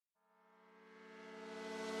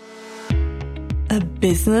a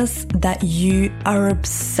business that you are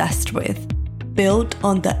obsessed with, built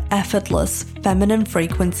on the effortless feminine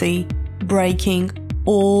frequency, breaking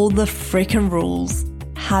all the freaking rules,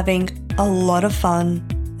 having a lot of fun,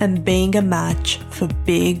 and being a match for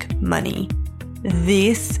big money.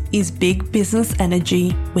 This is Big Business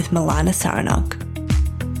Energy with Milana Saranak.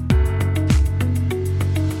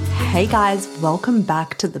 Hey guys, welcome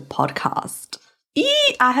back to the podcast.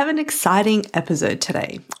 I have an exciting episode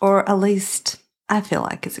today, or at least I feel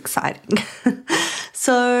like it's exciting.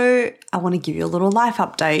 So I want to give you a little life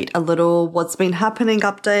update, a little what's been happening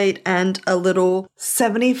update, and a little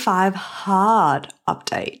 75 hard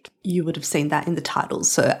update. You would have seen that in the title,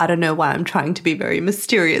 so I don't know why I'm trying to be very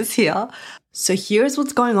mysterious here. So here's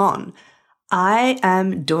what's going on. I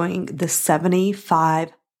am doing the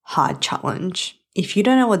 75 hard challenge. If you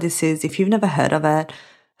don't know what this is, if you've never heard of it,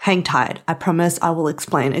 hang tight. I promise I will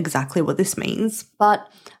explain exactly what this means.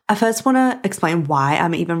 But I first want to explain why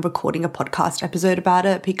I'm even recording a podcast episode about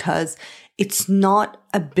it, because it's not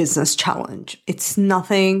a business challenge. It's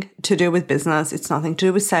nothing to do with business. It's nothing to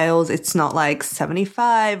do with sales. It's not like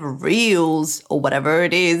 75 reels or whatever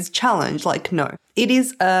it is challenge. Like, no, it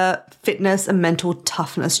is a fitness and mental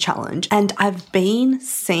toughness challenge. And I've been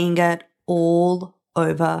seeing it all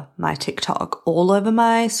over my TikTok, all over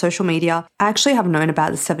my social media. I actually have known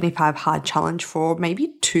about the 75 hard challenge for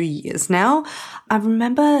maybe 2 years now. I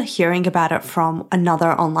remember hearing about it from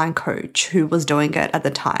another online coach who was doing it at the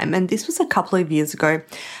time. And this was a couple of years ago.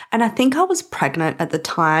 And I think I was pregnant at the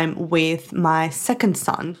time with my second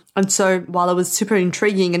son. And so while it was super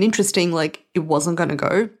intriguing and interesting, like it wasn't going to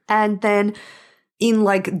go. And then in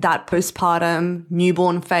like that postpartum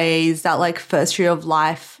newborn phase, that like first year of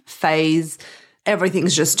life phase,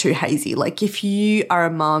 everything's just too hazy. Like if you are a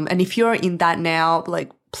mom and if you're in that now,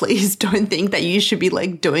 like please don't think that you should be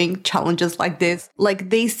like doing challenges like this. Like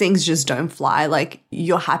these things just don't fly. Like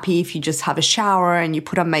you're happy if you just have a shower and you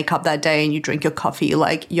put on makeup that day and you drink your coffee,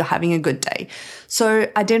 like you're having a good day. So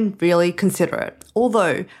I didn't really consider it.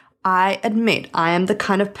 Although I admit I am the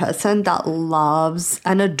kind of person that loves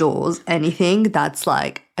and adores anything that's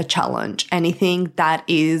like a challenge, anything that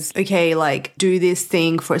is, okay, like do this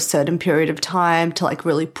thing for a certain period of time to like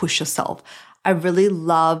really push yourself. I really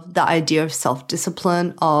love the idea of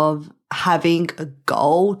self-discipline, of having a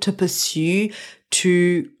goal to pursue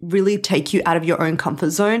to really take you out of your own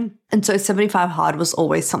comfort zone. And so 75 hard was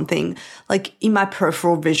always something like in my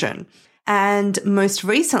peripheral vision. And most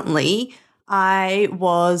recently, I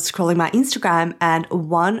was scrolling my Instagram and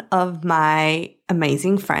one of my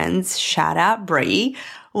amazing friends, shout out Brie,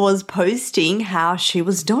 was posting how she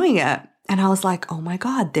was doing it. And I was like, oh my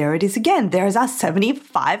God, there it is again. There's our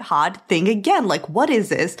 75 hard thing again. Like, what is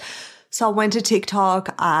this? So I went to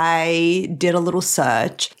TikTok, I did a little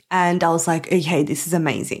search and I was like, okay, this is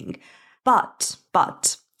amazing. But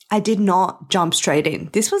I did not jump straight in.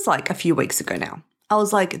 This was like a few weeks ago now. I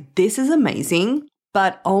was like, this is amazing.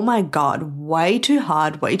 But oh my God, way too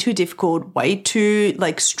hard, way too difficult, way too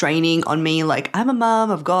like straining on me. Like I'm a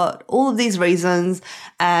mom, I've got all of these reasons.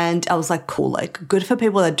 And I was like, cool, like good for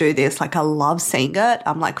people that do this. Like I love seeing it.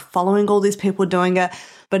 I'm like following all these people doing it,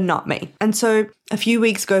 but not me. And so a few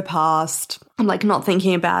weeks go past, I'm like not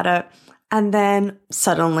thinking about it. And then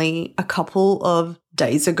suddenly a couple of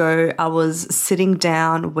days ago, I was sitting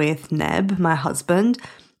down with Neb, my husband,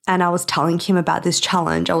 and I was telling him about this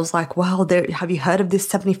challenge. I was like, wow, have you heard of this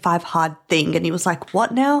 75 hard thing? And he was like,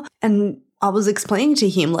 what now? And I was explaining to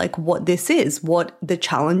him like what this is, what the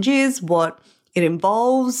challenge is, what it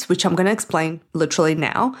involves, which I'm going to explain literally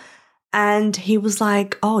now. And he was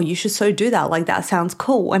like, oh, you should so do that. Like that sounds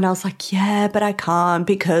cool. And I was like, yeah, but I can't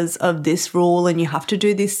because of this rule and you have to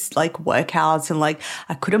do this like workouts and like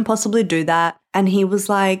I couldn't possibly do that. And he was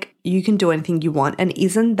like, you can do anything you want. And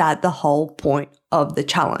isn't that the whole point of the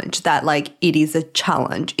challenge? That like it is a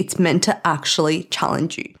challenge. It's meant to actually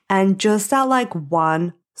challenge you. And just that like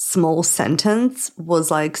one small sentence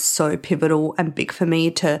was like so pivotal and big for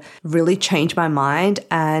me to really change my mind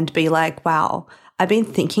and be like, wow, I've been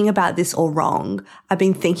thinking about this all wrong. I've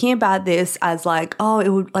been thinking about this as like, oh, it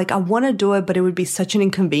would like, I want to do it, but it would be such an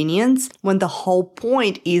inconvenience when the whole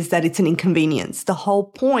point is that it's an inconvenience. The whole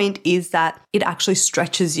point is that it actually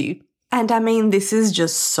stretches you. And I mean, this is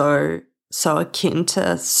just so akin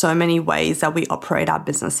to so many ways that we operate our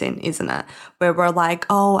business in, isn't it? Where we're like,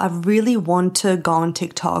 oh, I really want to go on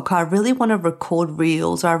TikTok, or I really want to record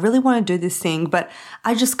reels, or I really want to do this thing, but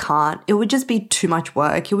I just can't. It would just be too much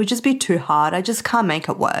work. It would just be too hard. I just can't make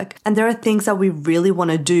it work. And there are things that we really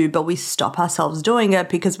want to do, but we stop ourselves doing it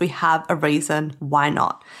because we have a reason why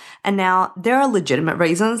not. And now there are legitimate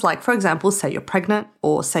reasons, like for example, say you're pregnant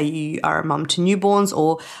or say you are a mum to newborns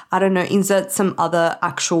or I don't know, insert some other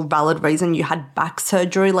actual valid reason you had back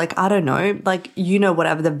surgery. Like, I don't know, like, you know,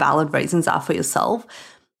 whatever the valid reasons are for yourself,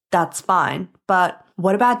 that's fine. But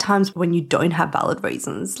what about times when you don't have valid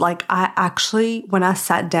reasons? Like I actually, when I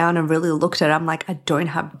sat down and really looked at it, I'm like, I don't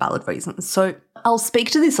have valid reasons. So I'll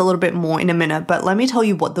speak to this a little bit more in a minute, but let me tell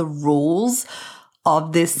you what the rules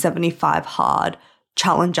of this 75 hard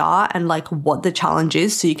challenge are and like what the challenge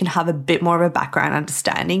is so you can have a bit more of a background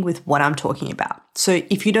understanding with what I'm talking about. So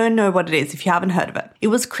if you don't know what it is, if you haven't heard of it, it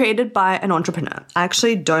was created by an entrepreneur. I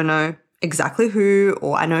actually don't know exactly who,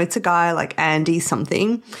 or I know it's a guy like Andy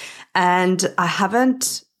something. And I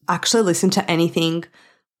haven't actually listened to anything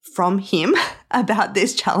from him about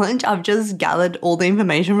this challenge. I've just gathered all the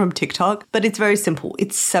information from TikTok, but it's very simple.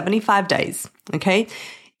 It's 75 days, okay?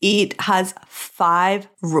 It has 5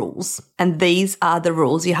 rules, and these are the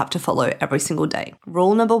rules you have to follow every single day.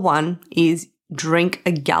 Rule number 1 is drink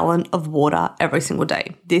a gallon of water every single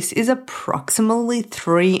day. This is approximately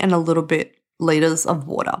 3 and a little bit liters of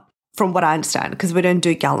water, from what I understand, because we don't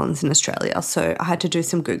do gallons in Australia. So I had to do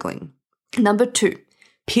some Googling. Number 2,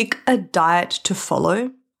 pick a diet to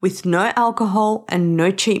follow with no alcohol and no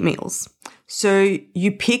cheat meals. So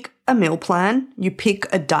you pick a meal plan, you pick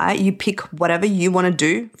a diet, you pick whatever you want to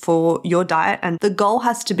do for your diet. And the goal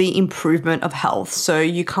has to be improvement of health. So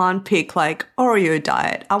you can't pick like Oreo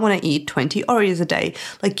diet. I want to eat 20 Oreos a day.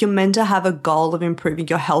 Like you're meant to have a goal of improving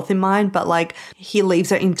your health in mind, but like he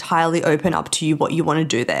leaves it entirely open up to you what you want to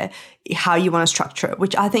do there, how you want to structure it,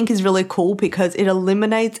 which I think is really cool because it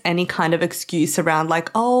eliminates any kind of excuse around like,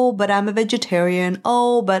 oh, but I'm a vegetarian.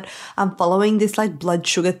 Oh, but I'm following this like blood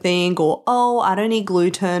sugar thing, or, oh, I don't eat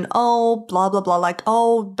gluten. Oh, blah, blah, blah. Like,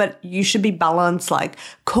 oh, but you should be balanced. Like,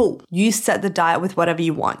 cool. You set the diet with whatever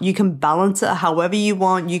you want. You can balance it however you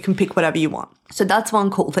want. You can pick whatever you want. So that's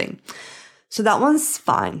one cool thing. So that one's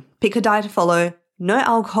fine. Pick a diet to follow. No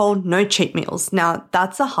alcohol, no cheat meals. Now,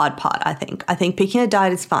 that's the hard part, I think. I think picking a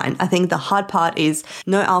diet is fine. I think the hard part is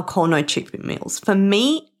no alcohol, no cheat meals. For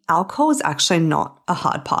me, alcohol is actually not a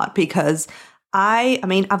hard part because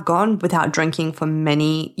I've gone without drinking for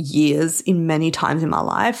many years in many times in my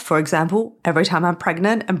life. For example, every time I'm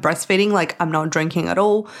pregnant and breastfeeding, like I'm not drinking at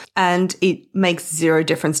all. And it makes zero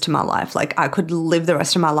difference to my life. Like I could live the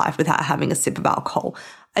rest of my life without having a sip of alcohol.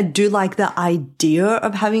 I do like the idea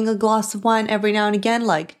of having a glass of wine every now and again,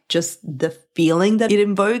 like just the feeling that it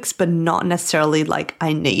invokes, but not necessarily like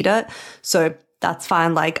I need it. So that's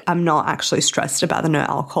fine. Like I'm not actually stressed about the no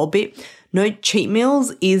alcohol bit. No cheat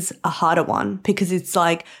meals is a harder one because it's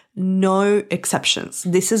like no exceptions.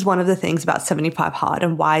 This is one of the things about 75 hard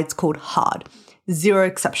and why it's called hard. 0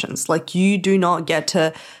 exceptions. Like you do not get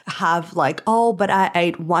to have like, oh, but I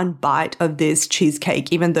ate 1 bite of this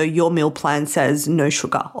cheesecake, even though your meal plan says no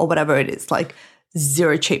sugar or whatever it is, like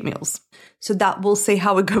 0 cheat meals. So that we'll see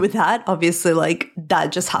how we go with that. Obviously, like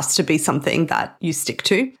that just has to be something that you stick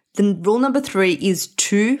to. Then rule number 3 is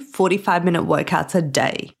 2 45-minute workouts a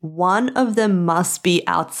day. One of them must be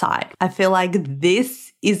outside. I feel like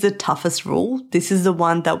this is the toughest rule. This is the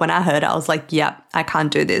one that when I heard it, I was like, yeah, I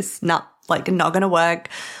can't do this. No, like not going to work.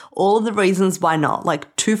 All of the reasons why not.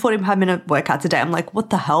 Like 2 45-minute workouts a day. I'm like, what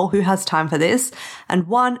the hell? Who has time for this? And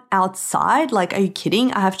 1 outside. Like, are you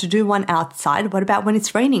kidding? I have to do 1 outside. What about when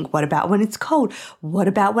it's raining? What about when it's cold? What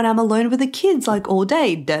about when I'm alone with the kids like all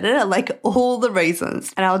day? Like all the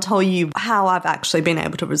reasons. And I'll tell you how I've actually been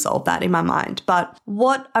able to resolve that in my mind. But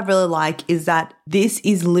what I really like is that this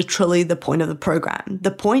is literally the point of the program.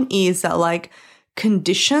 The point is that like,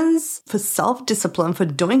 conditions for self-discipline, for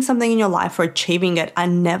doing something in your life, for achieving it are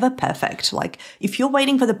never perfect. Like if you're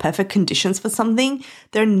waiting for the perfect conditions for something,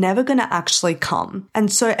 they're never going to actually come.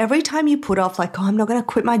 And so every time you put off like, oh, I'm not going to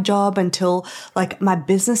quit my job until like my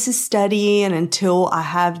business is steady and until I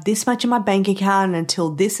have this much in my bank account and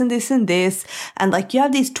until this and this and this. And like you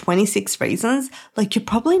have these 26 reasons, like you're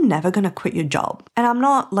probably never going to quit your job. And I'm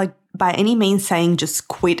not like by any means saying just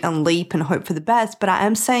quit and leap and hope for the best, but I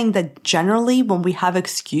am saying that generally when we have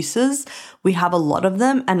excuses, we have a lot of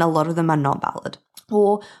them and a lot of them are not valid.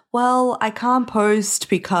 Or, well, I can't post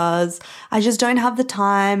because I just don't have the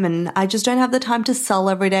time and I just don't have the time to sell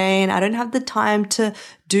every day and I don't have the time to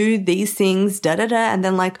do these things, and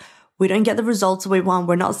then like we don't get the results we want,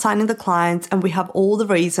 we're not signing the clients and we have all the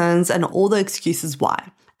reasons and all the excuses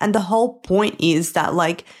why. And the whole point is that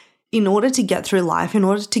like, in order to get through life, in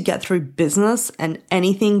order to get through business and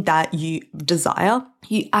anything that you desire,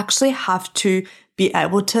 you actually have to be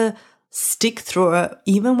able to stick through it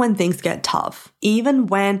even when things get tough, even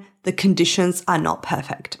when the conditions are not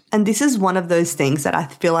perfect. And this is one of those things that I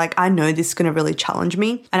feel like I know this is going to really challenge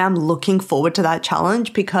me. And I'm looking forward to that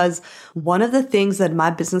challenge because one of the things that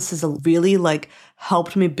my business has really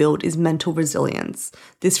helped me build is mental resilience.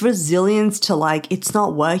 This resilience to it's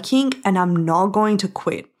not working and I'm not going to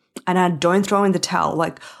quit. And I don't throw in the towel.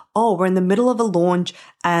 Oh, we're in the middle of a launch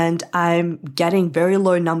and I'm getting very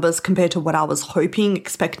low numbers compared to what I was hoping,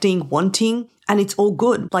 expecting, wanting, and it's all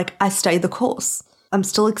good. I stay the course. I'm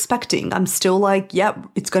still expecting. I'm still yep,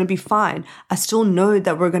 it's going to be fine. I still know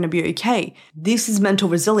that we're going to be okay. This is mental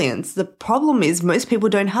resilience. The problem is most people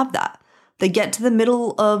don't have that. They get to the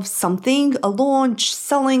middle of something, a launch,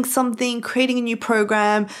 selling something, creating a new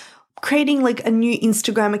program, creating a new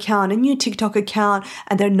Instagram account, a new TikTok account,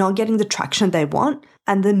 and they're not getting the traction they want.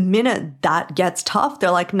 And the minute that gets tough,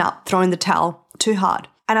 they're nah, throw in the towel, too hard.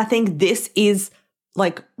 And I think this is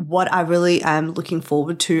what I really am looking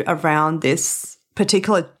forward to around this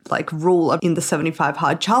particular rule in the 75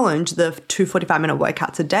 hard challenge, the 2 45-minute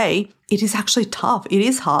workouts a day. It is actually tough. It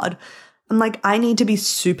is hard. I'm I need to be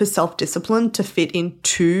super self-disciplined to fit in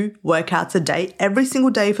 2 workouts a day every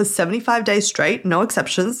single day for 75 days straight, no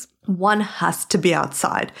exceptions. One has to be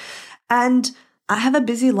outside. And I have a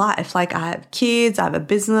busy life. I have kids, I have a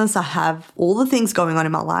business, I have all the things going on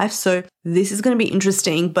in my life. So this is going to be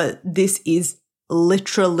interesting, but this is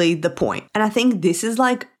literally the point. And I think this is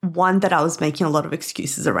one that I was making a lot of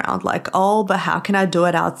excuses around. Oh, but how can I do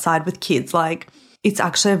it outside with kids? It's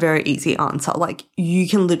actually a very easy answer. You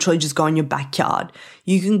can literally just go in your backyard.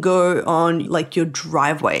 You can go on your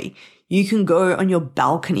driveway. You can go on your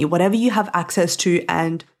balcony, whatever you have access to,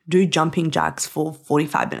 and do jumping jacks for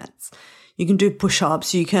 45 minutes. You can do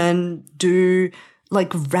push-ups. You can do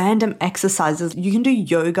random exercises. You can do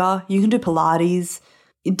yoga. You can do Pilates.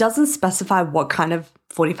 It doesn't specify what kind of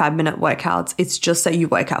 45-minute workouts. It's just that you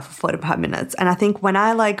work out for 45 minutes. And I think when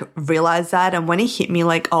I realized that and when it hit me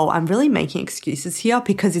oh, I'm really making excuses here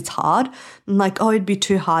because it's hard. I'm oh, it'd be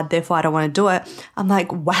too hard, therefore I don't want to do it. I'm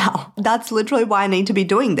wow, that's literally why I need to be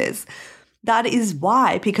doing this. That is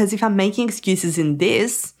why, because if I'm making excuses in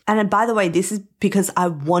this, and by the way, this is because I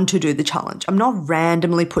want to do the challenge. I'm not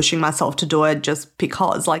randomly pushing myself to do it just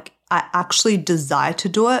because I actually desire to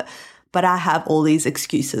do it, but I have all these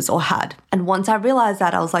excuses or had. And once I realized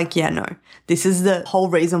that, I was yeah, no, this is the whole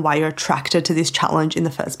reason why you're attracted to this challenge in the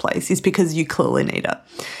first place is because you clearly need it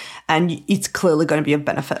and it's clearly going to be of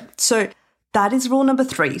benefit. So that is rule number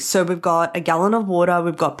 3. So we've got a gallon of water.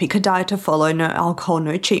 We've got pick a diet to follow, no alcohol,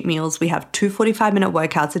 no cheat meals. We have 2 45-minute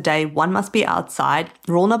workouts a day. 1 must be outside.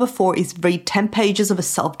 Rule number 4 is read 10 pages of a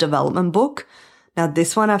self-development book. Now,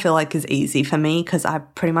 this one I feel is easy for me because I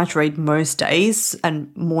pretty much read most days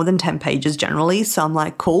and more than 10 pages generally. So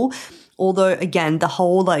I'm cool. Although, again, the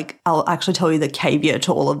whole I'll actually tell you the caveat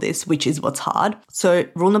to all of this, which is what's hard. So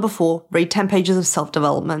rule number 4, read 10 pages of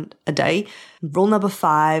self-development a day. Rule number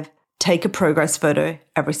 5, take a progress photo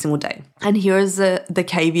every single day. And here is the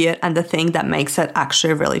caveat and the thing that makes it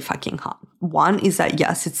actually really fucking hard. One is that,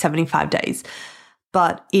 yes, it's 75 days,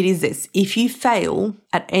 but it is this. If you fail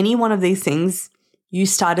at any one of these things, you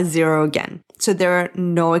start at 0 again. So there are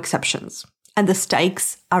no exceptions and the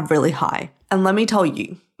stakes are really high. And let me tell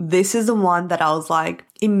you, this is the one that I was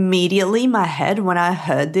immediately in my head when I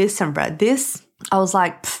heard this and read this, I was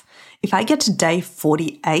if I get to day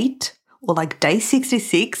 48, or day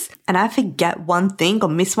 66 and I forget one thing or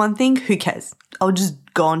miss one thing, who cares? I'll just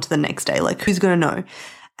go on to the next day. Who's going to know?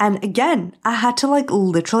 And again, I had to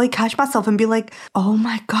literally catch myself and be oh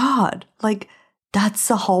my God, that's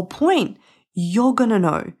the whole point. You're going to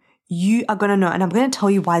know. You are going to know. And I'm going to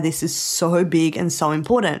tell you why this is so big and so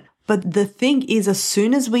important. But the thing is, as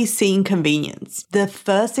soon as we see inconvenience, the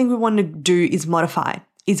first thing we want to do is modify,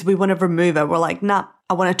 is we want to remove it. We're nah,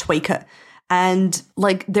 I want to tweak it. And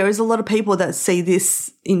there is a lot of people that see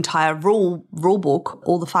this entire rule book,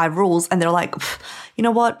 all the 5 rules, and they're you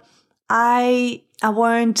know what? I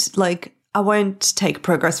won't take a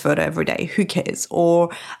progress photo every day. Who cares? Or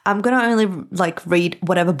I'm going to only read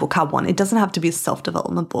whatever book I want. It doesn't have to be a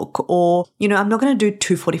self-development book. Or, I'm not going to do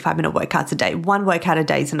 2 45-minute workouts a day. 1 workout a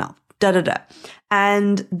day is enough.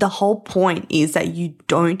 And the whole point is that you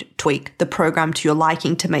don't tweak the program to your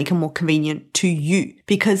liking to make it more convenient to you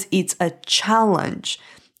because it's a challenge.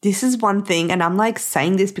 This is one thing, and I'm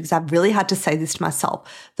saying this because I've really had to say this to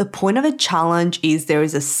myself. The point of a challenge is there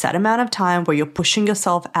is a set amount of time where you're pushing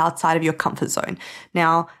yourself outside of your comfort zone.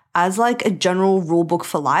 Now, as a general rule book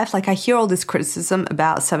for life, I hear all this criticism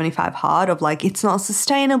about 75 hard of it's not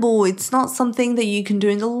sustainable. It's not something that you can do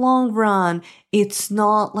in the long run. It's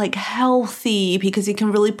not healthy because it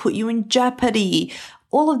can really put you in jeopardy.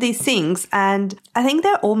 all of these things. And I think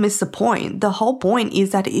they all miss the point. The whole point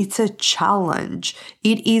is that it's a challenge.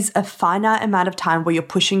 It is a finite amount of time where you're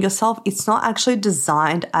pushing yourself. It's not actually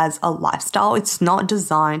designed as a lifestyle. It's not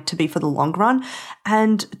designed to be for the long run.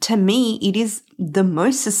 And to me, it is the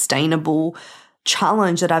most sustainable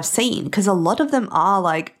challenge that I've seen, because a lot of them are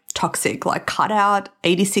like toxic, like cut out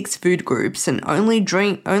 86 food groups and only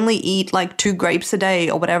eat like 2 grapes a day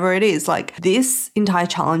or whatever it is. Like, this entire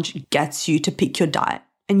challenge gets you to pick your diet,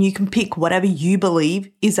 and you can pick whatever you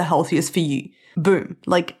believe is the healthiest for you. Boom.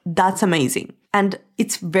 Like, that's amazing. And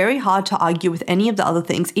it's very hard to argue with any of the other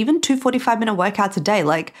things, even 2 45-minute workouts a day.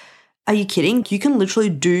 Like, are you kidding? You can literally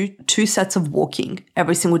do 2 sets of walking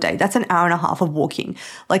every single day. That's an hour and a half of walking.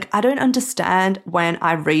 Like, I don't understand when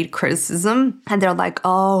I read criticism and they're like,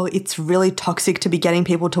 oh, it's really toxic to be getting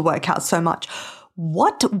people to work out so much.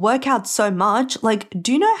 What? Work out so much? Like,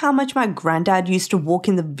 do you know how much my granddad used to walk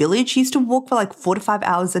in the village? He used to walk for like 4 to 5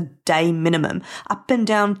 hours a day minimum, up and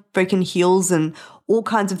down freaking hills and all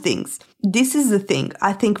kinds of things. This is the thing.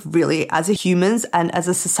 I think really, as a humans and as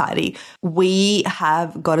a society, we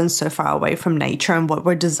have gotten so far away from nature and what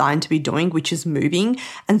we're designed to be doing, which is moving.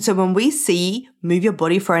 And so when we see move your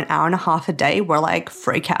body for an hour and a half a day, we're like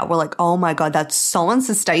freak out. We're like, oh my God, that's so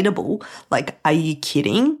unsustainable. Like, are you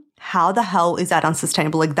kidding? How the hell is that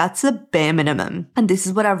unsustainable? Like, that's the bare minimum. And this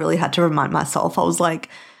is what I really had to remind myself. I was like,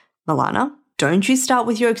 Milana, don't you start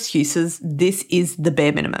with your excuses. This is the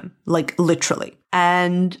bare minimum, like literally.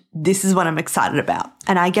 And this is what I'm excited about.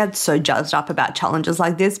 And I get so jazzed up about challenges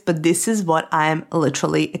like this, but this is what I'm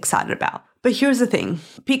literally excited about. But here's the thing,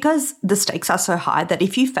 because the stakes are so high that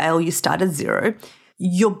if you fail, you start at 0.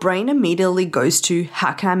 Your brain immediately goes to,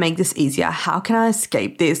 how can I make this easier? How can I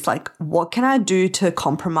escape this? Like, what can I do to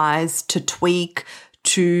compromise, to tweak,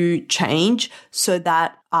 to change so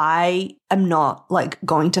that I am not like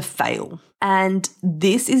going to fail? And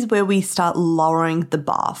this is where we start lowering the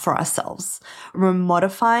bar for ourselves. We're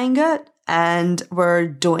modifying it and we're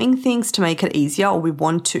doing things to make it easier, or we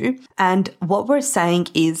want to. And what we're saying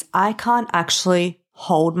is, I can't actually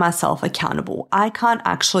hold myself accountable. I can't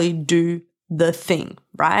actually do the thing,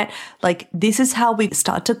 right? Like, this is how we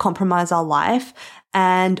start to compromise our life,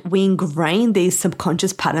 and we ingrain these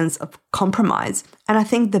subconscious patterns of compromise. And I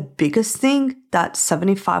think the biggest thing that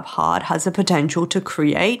 75 Hard has the potential to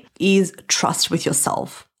create is trust with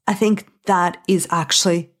yourself. I think that is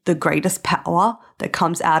actually the greatest power that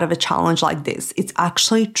comes out of a challenge like this. It's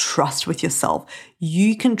actually trust with yourself.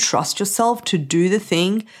 You can trust yourself to do the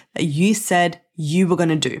thing that you said you were going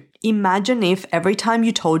to do. Imagine if every time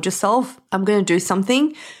you told yourself, I'm going to do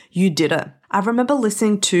something, you did it. I remember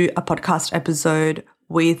listening to a podcast episode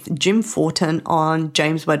with Jim Fortin on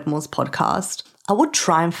James Wedmore's podcast. I would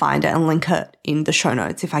try and find it and link it in the show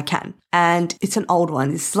notes if I can. And it's an old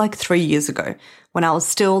one. This is like 3 years ago when I was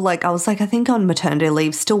still I think on maternity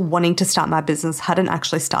leave, still wanting to start my business, hadn't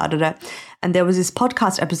actually started it. And there was this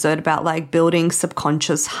podcast episode about like building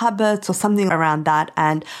subconscious habits or something around that.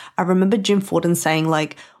 And I remember Jim Fortin saying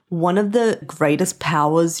like, one of the greatest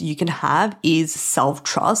powers you can have is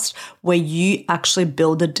self-trust, where you actually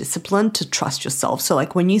build a discipline to trust yourself. So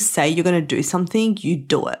like when you say you're going to do something, you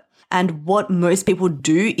do it. And what most people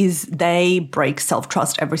do is they break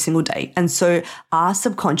self-trust every single day. And so our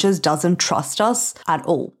subconscious doesn't trust us at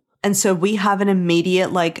all. And so we have an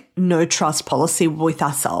immediate no trust policy with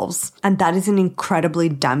ourselves. And that is an incredibly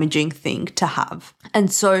damaging thing to have.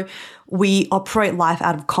 And so we operate life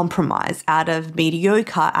out of compromise, out of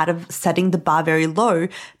mediocre, out of setting the bar very low,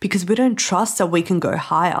 because we don't trust that we can go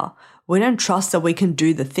higher. We don't trust that we can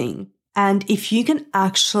do the thing. And if you can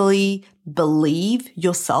actually believe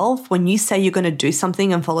yourself when you say you're going to do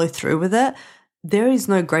something and follow through with it, there is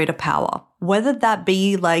no greater power. Whether that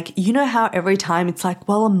be how every time it's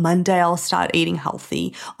on Monday I'll start eating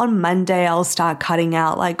healthy. On Monday I'll start cutting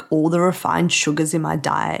out all the refined sugars in my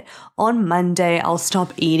diet. On Monday I'll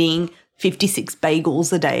stop eating 56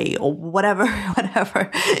 bagels a day, or whatever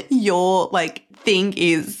your thing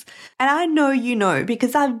is. And I know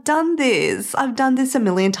because I've done this. I've done this a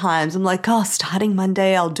million times. I'm starting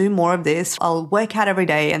Monday, I'll do more of this. I'll work out every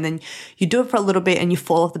day. And then you do it for a little bit and you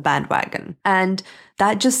fall off the bandwagon. And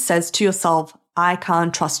that just says to yourself, I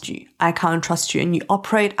can't trust you. I can't trust you. And you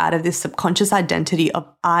operate out of this subconscious identity of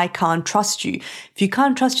I can't trust you. If you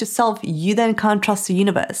can't trust yourself, you then can't trust the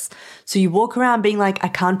universe. So you walk around being I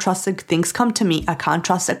can't trust that things come to me. I can't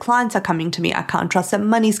trust that clients are coming to me. I can't trust that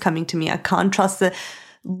money's coming to me. I can't trust that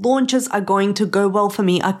launches are going to go well for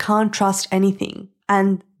me. I can't trust anything.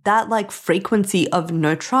 And that frequency of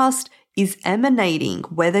no trust is emanating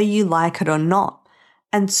whether you like it or not.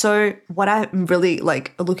 And so what I'm really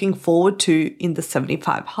like looking forward to in the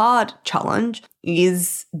 75 Hard challenge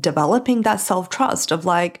is developing that self-trust of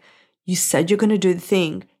like, you said you're going to do the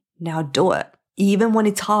thing, now do it. Even when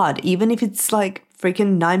it's hard, even if it's like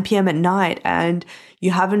freaking 9 p.m. at night and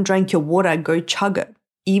you haven't drank your water, go chug it.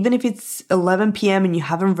 Even if it's 11 p.m. and you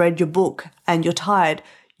haven't read your book and you're tired,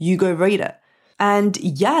 you go read it. And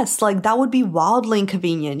yes, like that would be wildly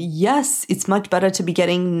inconvenient. Yes, it's much better to be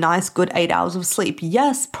getting nice, good 8 hours of sleep.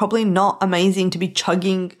 Yes, probably not amazing to be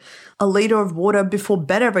chugging a liter of water before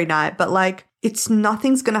bed every night, but like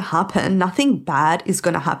nothing's going to happen. Nothing bad is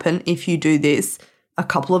going to happen if you do this a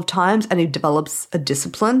couple of times and it develops a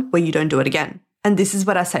discipline where you don't do it again. And this is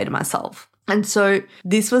what I say to myself. And so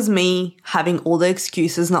this was me having all the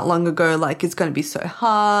excuses not long ago, like it's going to be so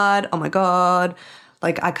hard. Oh my God.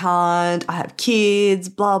 Like I can't, I have kids,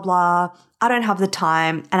 blah, blah. I don't have the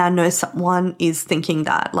time. And I know someone is thinking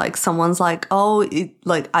that, like someone's like, oh,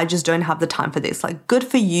 I just don't have the time for this. Like good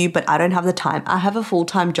for you, but I don't have the time. I have a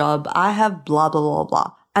full-time job. I have blah, blah, blah,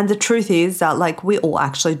 blah. And the truth is that like we all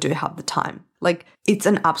actually do have the time. Like it's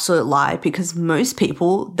an absolute lie because most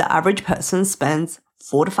people, the average person spends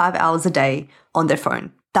 4 to 5 hours a day on their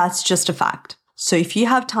phone. That's just a fact. So if you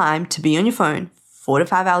have time to be on your phone 4 to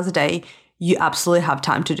 5 hours a day, you absolutely have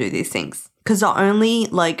time to do these things. Because the only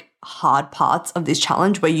like hard parts of this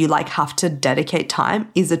challenge where you like have to dedicate time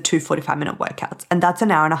is the 2 45-minute workouts. And that's an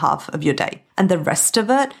hour and a half of your day. And the rest of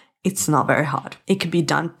it, it's not very hard. It can be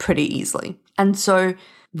done pretty easily. And so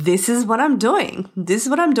this is what I'm doing.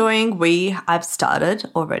 I've started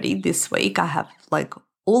already this week. I have like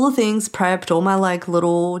all the things prepped, all my like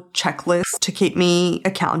little checklists to keep me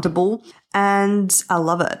accountable. And I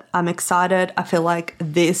love it. I'm excited. I feel like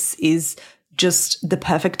this is just the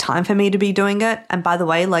perfect time for me to be doing it. And by the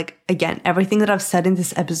way, like, again, everything that I've said in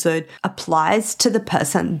this episode applies to the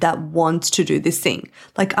person that wants to do this thing.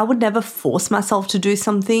 Like, I would never force myself to do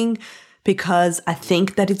something because I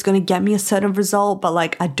think that it's going to get me a certain result, but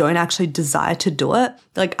like, I don't actually desire to do it.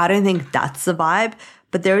 Like, I don't think that's the vibe.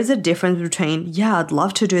 But there is a difference between, yeah, I'd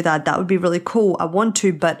love to do that. That would be really cool. I want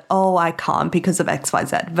to, but oh, I can't because of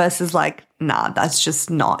XYZ versus like, nah, that's just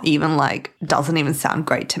not even like, doesn't even sound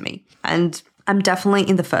great to me. And I'm definitely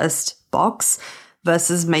in the first box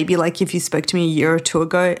versus maybe like if you spoke to me a year or two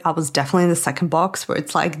ago, I was definitely in the second box where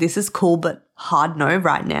it's like, this is cool, but hard no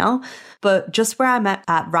right now. But just where I'm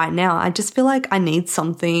at right now, I just feel like I need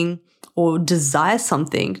something or desire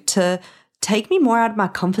something to take me more out of my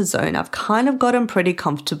comfort zone. I've kind of gotten pretty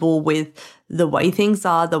comfortable with the way things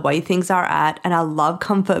are at, and I love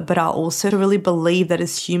comfort, but I also really believe that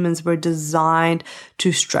as humans, we're designed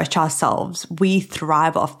to stretch ourselves. We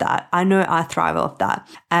thrive off that. I know I thrive off that.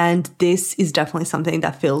 And this is definitely something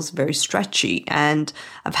that feels very stretchy. And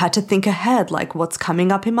I've had to think ahead, like what's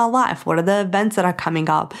coming up in my life? What are the events that are coming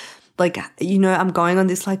up? Like, you know, I'm going on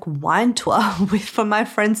this like wine tour for my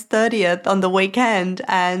friend's 30th on the weekend,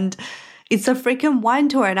 and it's a freaking wine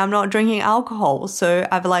tour and I'm not drinking alcohol. So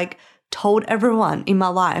I've like told everyone in my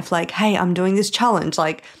life, like, hey, I'm doing this challenge.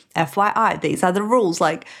 Like, FYI, these are the rules.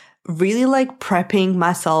 Like, really like prepping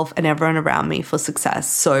myself and everyone around me for success.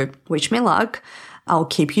 So wish me luck. I'll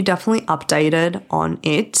keep you definitely updated on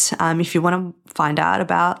it. If you want to find out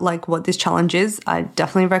about like what this challenge is, I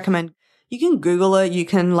definitely recommend you can Google it. You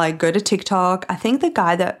can like go to TikTok. I think the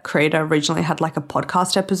guy that created originally had like a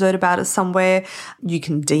podcast episode about it somewhere. You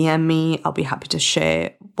can DM me. I'll be happy to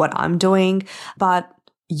share what I'm doing. But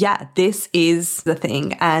yeah, this is the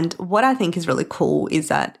thing. And what I think is really cool is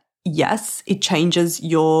that yes, it changes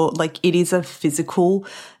your, like it is a physical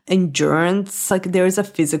endurance. Like there is a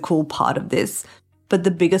physical part of this, but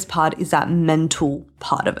the biggest part is that mental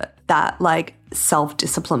part of it, that like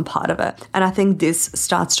self-discipline part of it. And I think this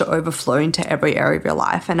starts to overflow into every area of your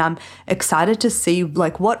life. And I'm excited to see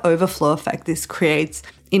like what overflow effect this creates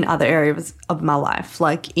in other areas of my life,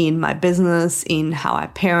 like in my business, in how I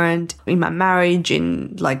parent, in my marriage,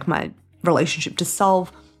 in like my relationship to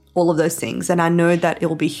self, all of those things. And I know that it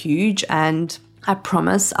will be huge. And I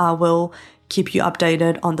promise I will keep you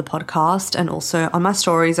updated on the podcast and also on my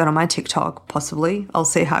stories and on my TikTok, possibly. I'll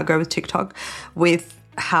see how I go with TikTok, with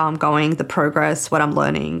how I'm going, the progress, what I'm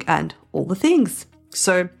learning, and all the things.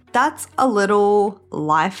 So that's a little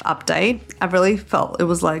life update. I really felt it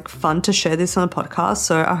was like fun to share this on a podcast.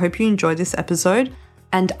 So I hope you enjoyed this episode,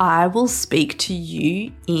 and I will speak to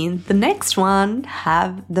you in the next one.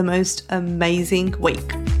 Have the most amazing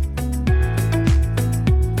week.